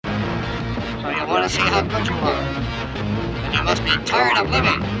want to see how good you are. And you must be tired of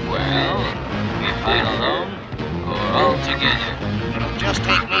living. Well, we fight alone or all together. It'll just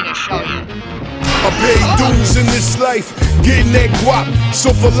take me to show you. I paid dues in this life, getting that guap. So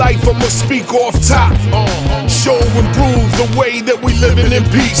for life I'ma speak off top. Show and prove the way that we living in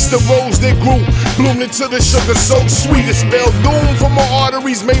peace. The rose that grew, bloomed into the sugar so sweet. It spelled doom for my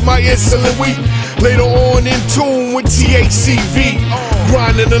arteries, made my insulin weak. Later on in tune with THCV,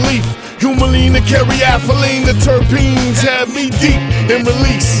 grinding the leaf. Humulene to carry ethylene, the terpenes have me deep in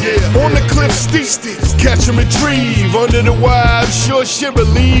release. On the cliff steep, catch and retrieve. Under the wire, I'm sure shit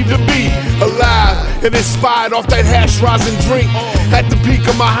relieved to be alive and inspired off that hash rosin drink. At the peak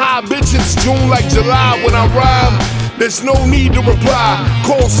of my high, bitch, it's June like July when I rhyme. There's no need to reply.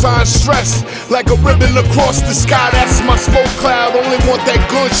 Call sign stress like a ribbon across the sky. That's my smoke cloud. Only want that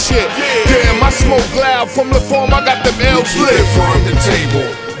good shit. Damn, my smoke cloud from the farm. I got them L's lit. From the table,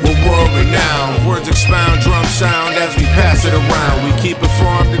 we're world renowned. Words expound, drum sound as we pass it around. We keep it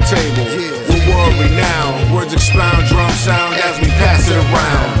from the table. We're world renowned. Words expound, drum sound as we pass it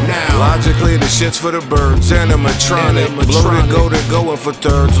around. Now, logically, the shit's for the birds. Animatronic, bloated, goated, going for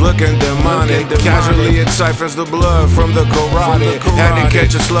thirds, looking demonic. Casually, it siphons the blood from the carotid. Had to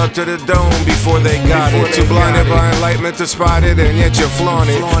catch a slug to the dome before they got it. Too blinded by enlightenment to spot it, and yet you flaunt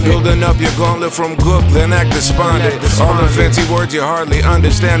it. Building up your gauntlet from gook, then act despondent. All the fancy words you hardly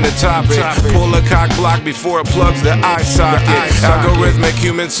understand the topic. Pull a cock block before it plugs the eye socket. Algorithmic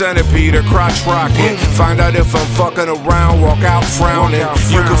human centipede or crotch rocket. Find out if I'm fucking around, walk out frowning.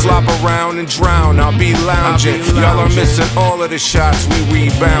 You can flop around and drown, I'll be lounging. Y'all are missing all of the shots, we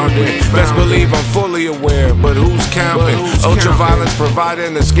rebounding. Best believe I'm fully aware, but who's counting? Ultraviolence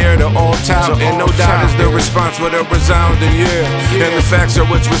providing the scare to all touting. And no doubt is the response with a resounding yeah. And the facts are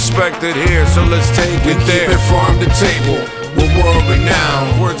what's respected here, so let's take it there. Keep it from the table. We're world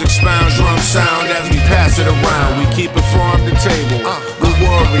renowned. Words expound, drum sound as we pass it around. We keep it from the table. We're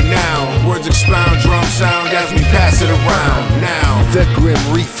world renowned. Words expound, drum sound as we pass it around. Now, the grim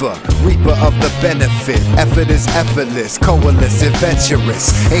reaper, reaper of the benefit. Effort is effortless, coalesce,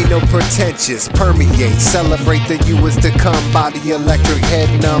 adventurous. Ain't no pretentious, permeate. Celebrate the you is to come. Body electric,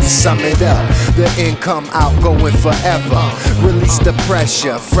 head numb. Sum it up. The income outgoing forever. Release the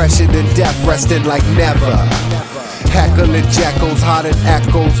pressure, fresher than death, resting like never. Hackling jackals, hot and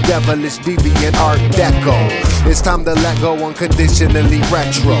echoes, devilish, deviant art deco. It's time to let go unconditionally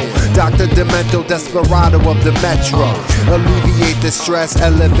retro. Dr. Demento, desperado of the metro. Alleviate the stress,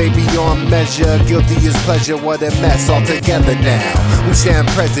 elevate beyond measure. Guilty as pleasure, what a mess altogether now. We stand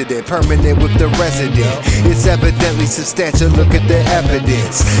president, permanent with the resident. It's evidently substantial, look at the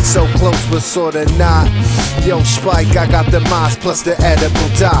evidence. So close but sorta not. Yo, Spike, I got the moss plus the edible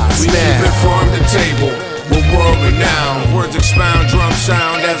dots. We keep it from the table. We're world renowned. Words expound, drum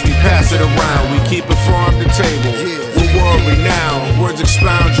sound as we pass it around. We keep it from the table. We're world renowned. Words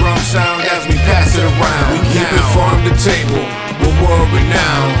expound, drum sound as we pass it around. We keep it from the table. We're world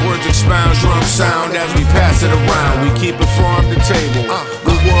renowned. Words expound, drum sound as we pass it around. We keep it from the table.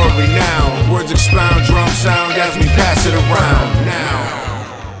 We're world renowned. Words expound, drum sound as we pass it around. Now.